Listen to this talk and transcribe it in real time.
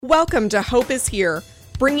Welcome to Hope is Here,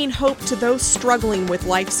 bringing hope to those struggling with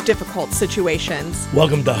life's difficult situations.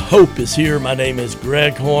 Welcome to Hope is Here. My name is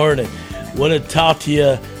Greg Horn, and I want to talk to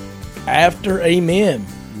you after Amen.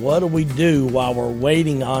 What do we do while we're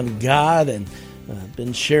waiting on God? And I've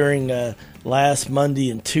been sharing last Monday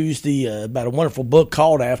and Tuesday about a wonderful book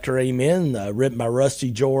called After Amen, written by Rusty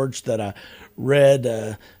George, that I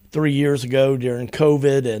read 3 years ago during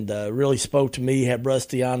COVID, and really spoke to me. Had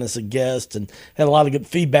Rusty on as a guest and had a lot of good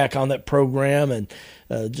feedback on that program, and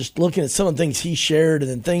just looking at some of the things he shared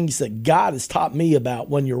and then things that God has taught me about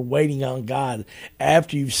when you're waiting on God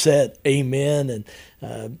after you've said amen,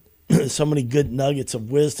 and so many good nuggets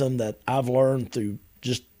of wisdom that I've learned through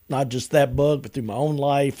just not just that book, but through my own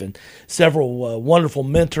life and several wonderful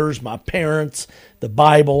mentors, my parents, the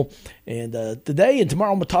Bible. And today and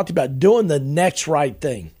tomorrow I'm going to talk to you about doing the next right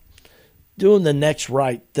thing. Doing the next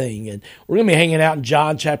right thing. And we're going to be hanging out in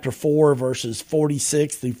John chapter 4, verses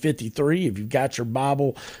 46 through 53. If you've got your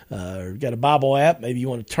Bible, or got a Bible app, maybe you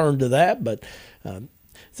want to turn to that. But it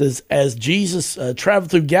says, as Jesus traveled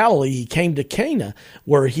through Galilee, he came to Cana,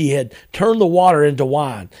 where he had turned the water into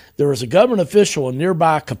wine. There was a government official in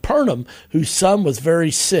nearby Capernaum whose son was very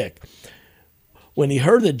sick. When he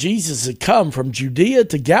heard that Jesus had come from Judea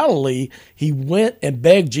to Galilee, he went and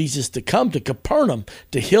begged Jesus to come to Capernaum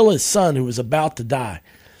to heal his son who was about to die.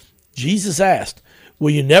 Jesus asked, "Will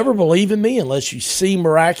you never believe in me unless you see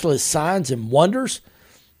miraculous signs and wonders?"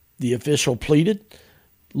 The official pleaded,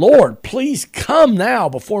 "Lord, please come now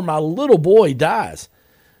before my little boy dies."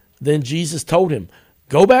 Then Jesus told him,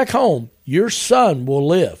 "Go back home, your son will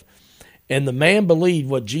live." And the man believed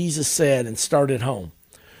what Jesus said and started home.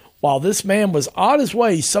 While this man was on his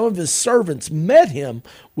way, some of his servants met him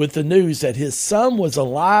with the news that his son was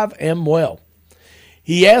alive and well.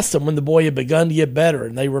 He asked them when the boy had begun to get better,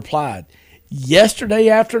 and they replied, "Yesterday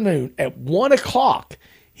afternoon at 1 o'clock,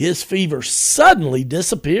 his fever suddenly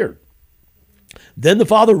disappeared." Then the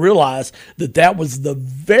father realized that that was the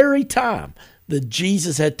very time that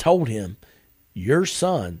Jesus had told him, "Your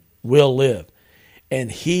son will live."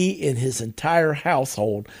 And he and his entire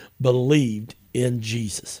household believed in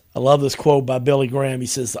Jesus. I love this quote by Billy Graham. He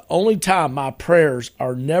says, "The only time my prayers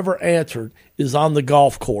are never answered is on the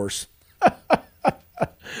golf course."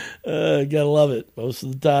 Gotta love it. Most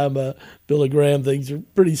of the time, Billy Graham things are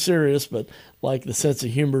pretty serious, but like the sense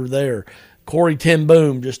of humor there. Corrie ten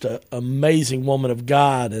Boom, just an amazing woman of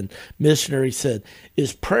God and missionary, said,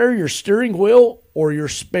 "Is prayer your steering wheel or your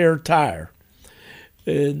spare tire?"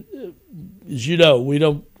 And as you know,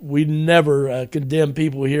 we never condemn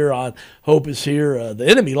people here on Hope is Here. The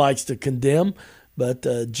enemy likes to condemn,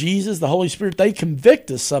 but Jesus, the Holy Spirit, they convict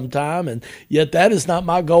us sometime, and yet that is not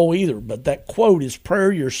my goal either. But that quote, "Is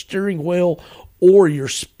prayer your steering wheel or your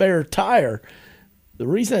spare tire?" The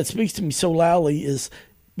reason that speaks to me so loudly is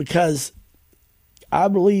because I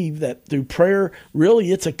believe that through prayer,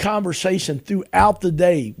 really it's a conversation throughout the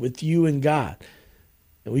day with you and God.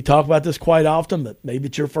 And we talk about this quite often, but maybe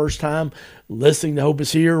it's your first time listening to Hope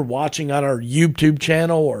is Here, watching on our YouTube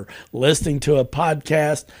channel, or listening to a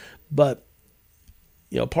podcast. But,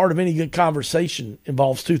 part of any good conversation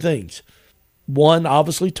involves two things. One,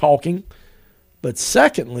 obviously talking. But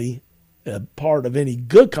secondly, a part of any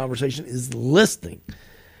good conversation is listening.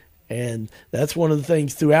 And that's one of the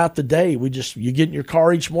things throughout the day. You get in your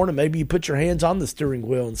car each morning, maybe you put your hands on the steering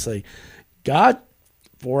wheel and say, "God,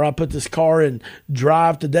 before I put this car in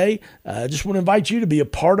drive today, I just want to invite you to be a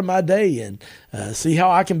part of my day and see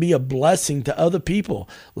how I can be a blessing to other people.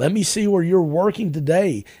 Let me see where you're working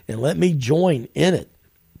today and let me join in it."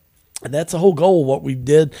 And that's the whole goal of what we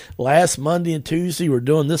did last Monday and Tuesday. We're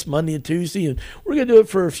doing this Monday and Tuesday, and we're going to do it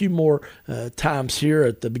for a few more times here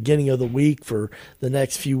at the beginning of the week for the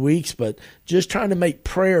next few weeks. But just trying to make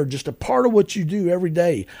prayer just a part of what you do every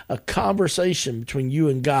day, a conversation between you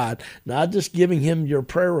and God, not just giving him your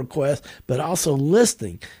prayer request, but also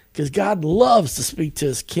listening, because God loves to speak to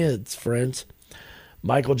his kids, friends.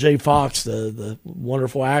 Michael J. Fox, the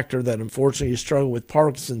wonderful actor that unfortunately has struggled with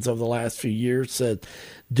Parkinson's over the last few years, said,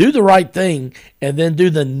 "Do the right thing and then do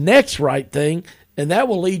the next right thing, and that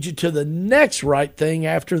will lead you to the next right thing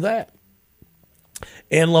after that."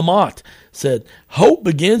 Anne Lamott said, "Hope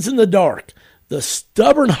begins in the dark. The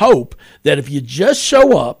stubborn hope that if you just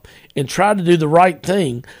show up and try to do the right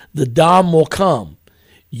thing, the dawn will come.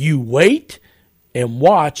 You wait and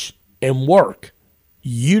watch and work.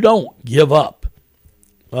 You don't give up."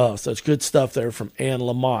 Oh, such good stuff there from Anne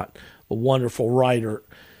Lamott, a wonderful writer.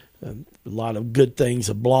 A lot of good things,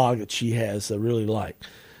 a blog that she has I really like.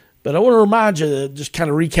 But I want to remind you, just kind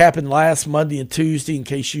of recapping last Monday and Tuesday in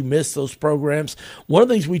case you missed those programs. One of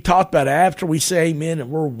the things we talked about after we say amen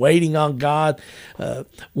and we're waiting on God,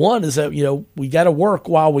 one is that, we got to work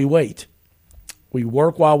while we wait. We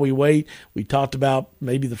work while we wait. We talked about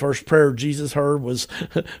maybe the first prayer Jesus heard was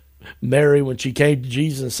Mary when she came to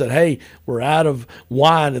Jesus and said, hey, we're out of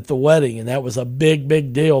wine at the wedding. And that was a big,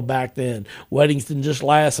 big deal back then. Weddings didn't just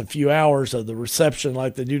last a few hours of the reception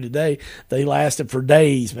like they do today. They lasted for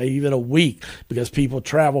days, maybe even a week, because people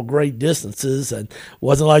travel great distances, and it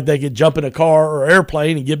wasn't like they could jump in a car or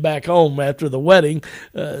airplane and get back home after the wedding.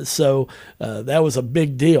 So that was a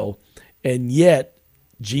big deal. And yet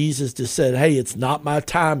Jesus just said, hey, it's not my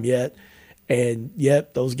time yet. And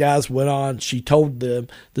yet those guys went on. She told them,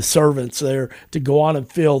 the servants there, to go on and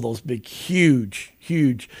fill those big, huge,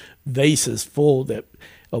 huge vases full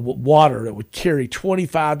of water that would carry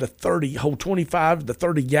 25 to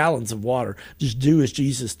 30 gallons of water. Just do as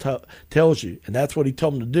Jesus tells you. And that's what he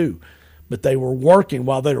told them to do. But they were working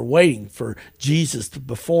while they were waiting for Jesus to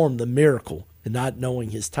perform the miracle and not knowing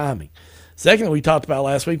his timing. Second thing we talked about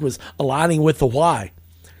last week was aligning with the why.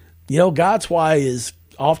 God's why is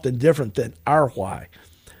often different than our why.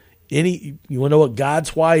 You want to know what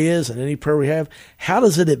God's why is in any prayer we have? How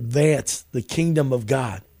does it advance the kingdom of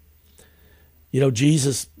God?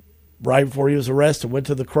 Jesus, right before he was arrested, went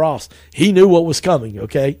to the cross. He knew what was coming,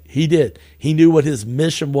 okay? He did. He knew what his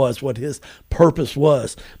mission was, what his purpose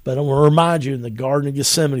was. But I want to remind you, in the Garden of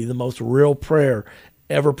Gethsemane, the most real prayer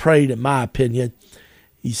ever prayed, in my opinion,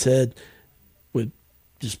 he said,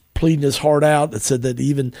 just pleading his heart out, that said that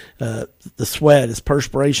even the sweat, his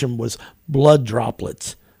perspiration, was blood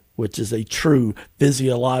droplets, which is a true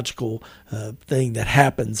physiological thing that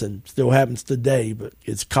happens and still happens today, but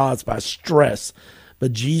it's caused by stress.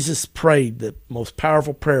 But Jesus prayed the most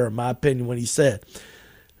powerful prayer, in my opinion, when he said,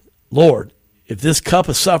 Lord, if this cup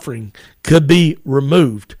of suffering could be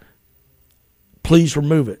removed, please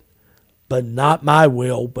remove it. But not my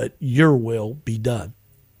will, but your will be done.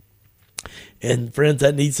 And friends,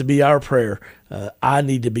 that needs to be our prayer. I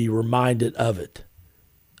need to be reminded of it.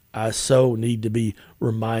 I so need to be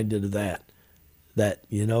reminded of that. That,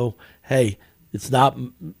 hey, it's not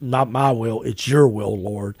my will, it's your will,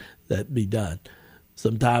 Lord, that be done.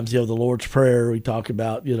 Sometimes, the Lord's Prayer, we talk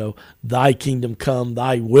about, thy kingdom come,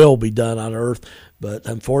 thy will be done on earth. But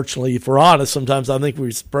unfortunately, if we're honest, sometimes I think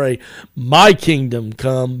we pray, my kingdom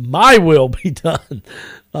come, my will be done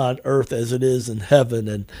on earth as it is in heaven.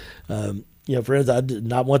 And, friends,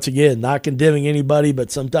 not condemning anybody,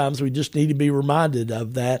 but sometimes we just need to be reminded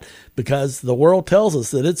of that, because the world tells us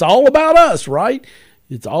that it's all about us, right?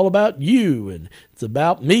 It's all about you, and it's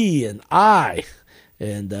about me and I.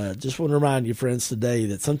 And just want to remind you, friends, today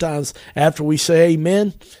that sometimes after we say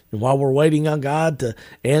amen, and while we're waiting on God to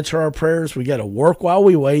answer our prayers, we got to work while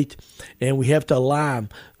we wait, and we have to align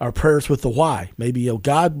our prayers with the why. Maybe,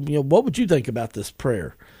 God, what would you think about this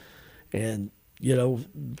prayer? And,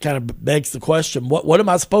 kind of begs the question, what am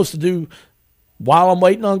I supposed to do while I'm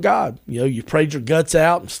waiting on God? You prayed your guts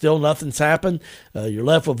out and still nothing's happened. You're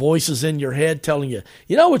left with voices in your head telling you,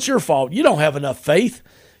 it's your fault. You don't have enough faith.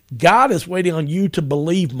 God is waiting on you to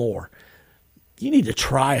believe more. You need to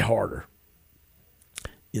try harder.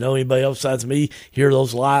 Anybody else besides me hear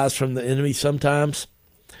those lies from the enemy sometimes?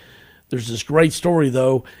 There's this great story,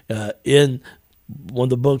 though, in one of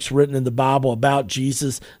the books written in the Bible about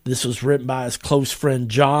Jesus. This was written by his close friend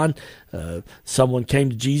John. Someone came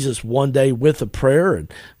to Jesus one day with a prayer,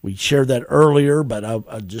 and we shared that earlier, but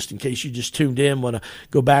I just in case you just tuned in, want to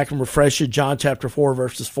go back and refresh you. John chapter 4,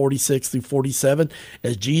 verses 46 through 47.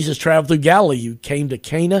 As Jesus traveled through Galilee, he came to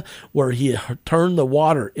Cana, where he had turned the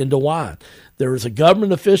water into wine. There was a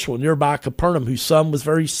government official nearby Capernaum whose son was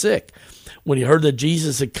very sick. When he heard that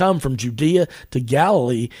Jesus had come from Judea to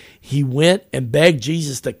Galilee, he went and begged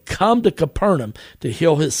Jesus to come to Capernaum to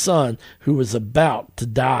heal his son, who was about to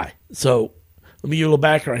die. So let me give you a little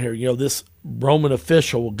background here. This Roman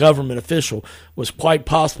official, government official, was quite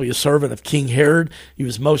possibly a servant of King Herod. He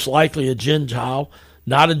was most likely a Gentile,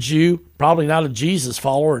 not a Jew, probably not a Jesus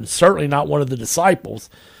follower, and certainly not one of the disciples.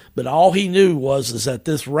 But all he knew is that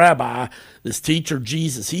this rabbi, this teacher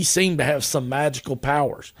Jesus, he seemed to have some magical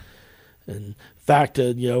powers. In fact,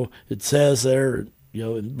 it says there,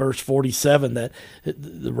 in verse 47 that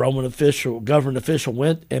the government official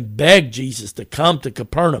went and begged Jesus to come to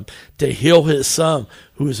Capernaum to heal his son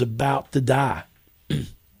who was about to die. Now,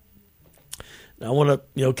 I want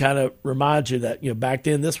to, kind of remind you that, back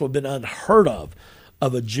then this would have been unheard of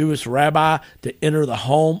a Jewish rabbi to enter the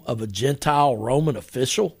home of a Gentile Roman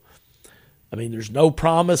official. There's no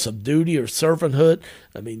promise of duty or servanthood.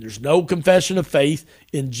 There's no confession of faith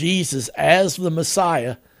in Jesus as the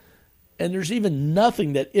Messiah. And there's even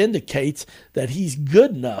nothing that indicates that he's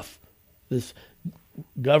good enough, this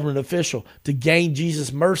government official, to gain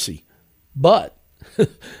Jesus' mercy. But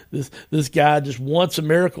this guy just wants a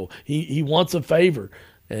miracle. He wants a favor.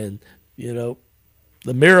 And, the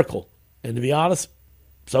miracle. And to be honest,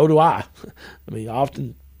 so do I. I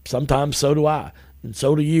mean, sometimes so do I. And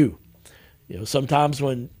so do you. Sometimes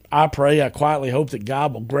when I pray, I quietly hope that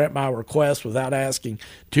God will grant my request without asking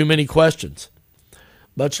too many questions.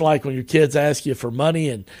 Much like when your kids ask you for money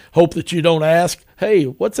and hope that you don't ask, hey,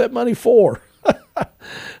 what's that money for?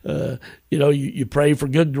 You pray for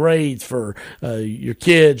good grades for your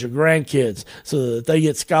kids, your grandkids, so that they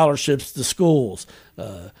get scholarships to schools.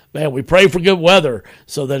 We pray for good weather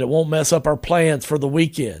so that it won't mess up our plans for the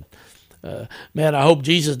weekend. I hope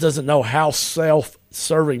Jesus doesn't know how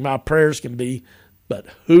self-serving my prayers can be, but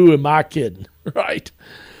who am I kidding, right?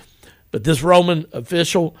 But this Roman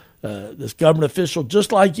official, this government official,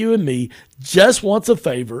 just like you and me, just wants a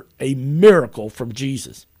favor, a miracle from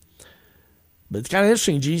Jesus. But it's kind of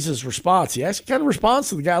interesting, Jesus' response. He actually kind of responds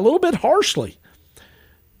to the guy a little bit harshly.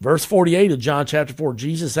 Verse 48 of John chapter 4,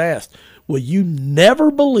 Jesus asked, will you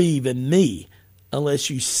never believe in me unless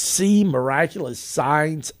you see miraculous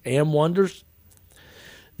signs and wonders?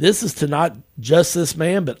 This is to not just this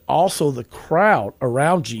man, but also the crowd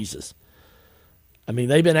around Jesus. I mean,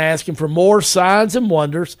 they've been asking for more signs and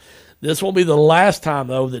wonders. This won't be the last time,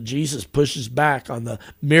 though, that Jesus pushes back on the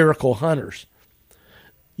miracle hunters.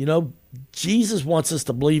 Jesus wants us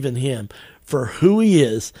to believe in him for who he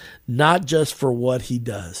is, not just for what he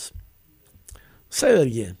does. Say that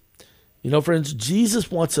again. Friends, Jesus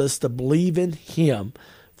wants us to believe in him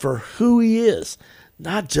for who he is,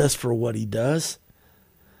 not just for what he does.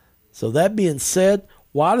 So that being said,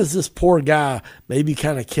 why does this poor guy maybe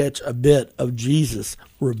kind of catch a bit of Jesus'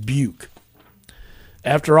 rebuke?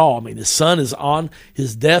 After all, his son is on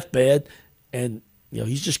his deathbed, and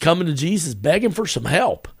he's just coming to Jesus begging for some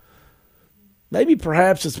help. Maybe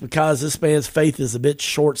perhaps it's because this man's faith is a bit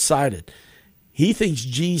short-sighted. He thinks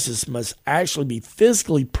Jesus must actually be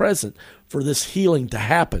physically present for this healing to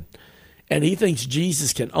happen. And he thinks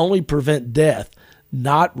Jesus can only prevent death,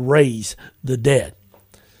 not raise the dead.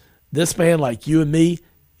 This man, like you and me,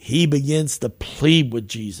 he begins to plead with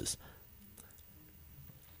Jesus.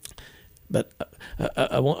 But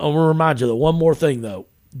I want to remind you that one more thing, though.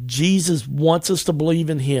 Jesus wants us to believe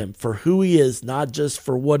in him for who he is, not just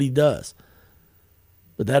for what he does.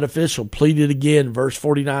 But that official pleaded again, verse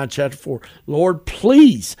 49, chapter 4, Lord,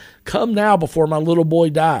 please come now before my little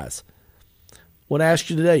boy dies. I want to ask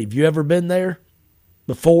you today, have you ever been there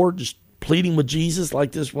before, just pleading with Jesus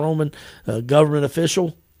like this Roman government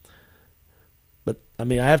official? But, I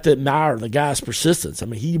have to admire the guy's persistence.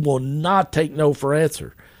 He will not take no for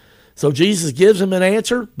answer. So Jesus gives him an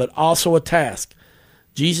answer, but also a task.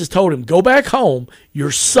 Jesus told him, go back home,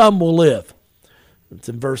 your son will live. It's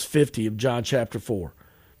in verse 50 of John chapter 4.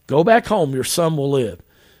 Go back home, your son will live.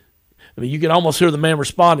 You can almost hear the man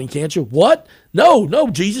responding, can't you? What? No,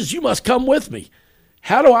 Jesus, you must come with me.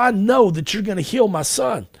 How do I know that you're going to heal my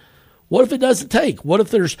son? What if it doesn't take? What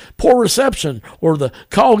if there's poor reception or the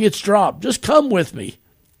call gets dropped? Just come with me.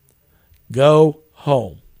 Go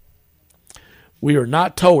home. We are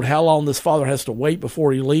not told how long this father has to wait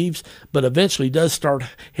before he leaves, but eventually does start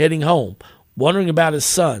heading home, wondering about his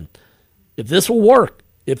son. If this will work,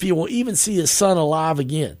 if he will even see his son alive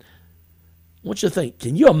again. I want you to think,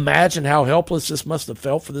 can you imagine how helpless this must have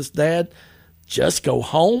felt for this dad? Just go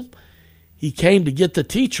home? He came to get the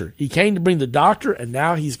teacher. He came to bring the doctor, and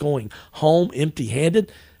now he's going home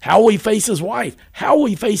empty-handed. How will he face his wife? How will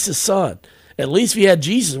he face his son? At least if he had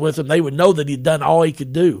Jesus with him, they would know that he'd done all he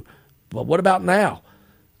could do. But what about now?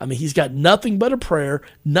 He's got nothing but a prayer,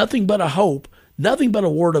 nothing but a hope, nothing but a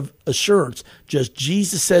word of assurance. Just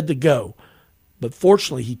Jesus said to go. But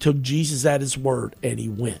fortunately, he took Jesus at his word, and he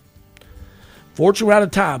went. Fortunately, we're out of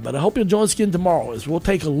time, but I hope you'll join us again tomorrow as we'll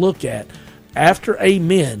take a look at after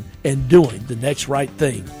amen and doing the next right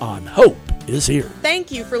thing on Hope is Here.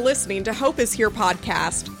 Thank you for listening to Hope is Here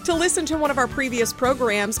podcast. To listen to one of our previous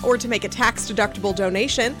programs or to make a tax-deductible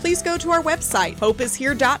donation, please go to our website,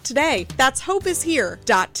 hopeishere.today. That's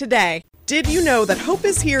hopeishere.today. Did you know that Hope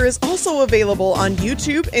is Here is also available on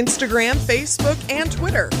YouTube, Instagram, Facebook, and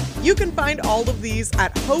Twitter? You can find all of these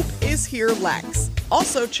at Hope is Here Lex.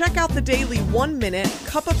 Also, check out the daily 1-minute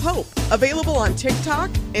Cup of Hope, available on TikTok,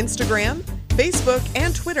 Instagram, Facebook,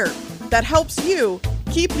 and Twitter. That helps you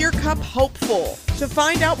keep your cup hopeful. To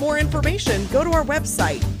find out more information, go to our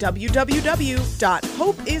website,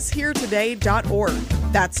 www.hopeisheretoday.org.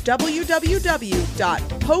 That's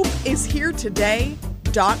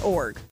www.hopeisheretoday.org.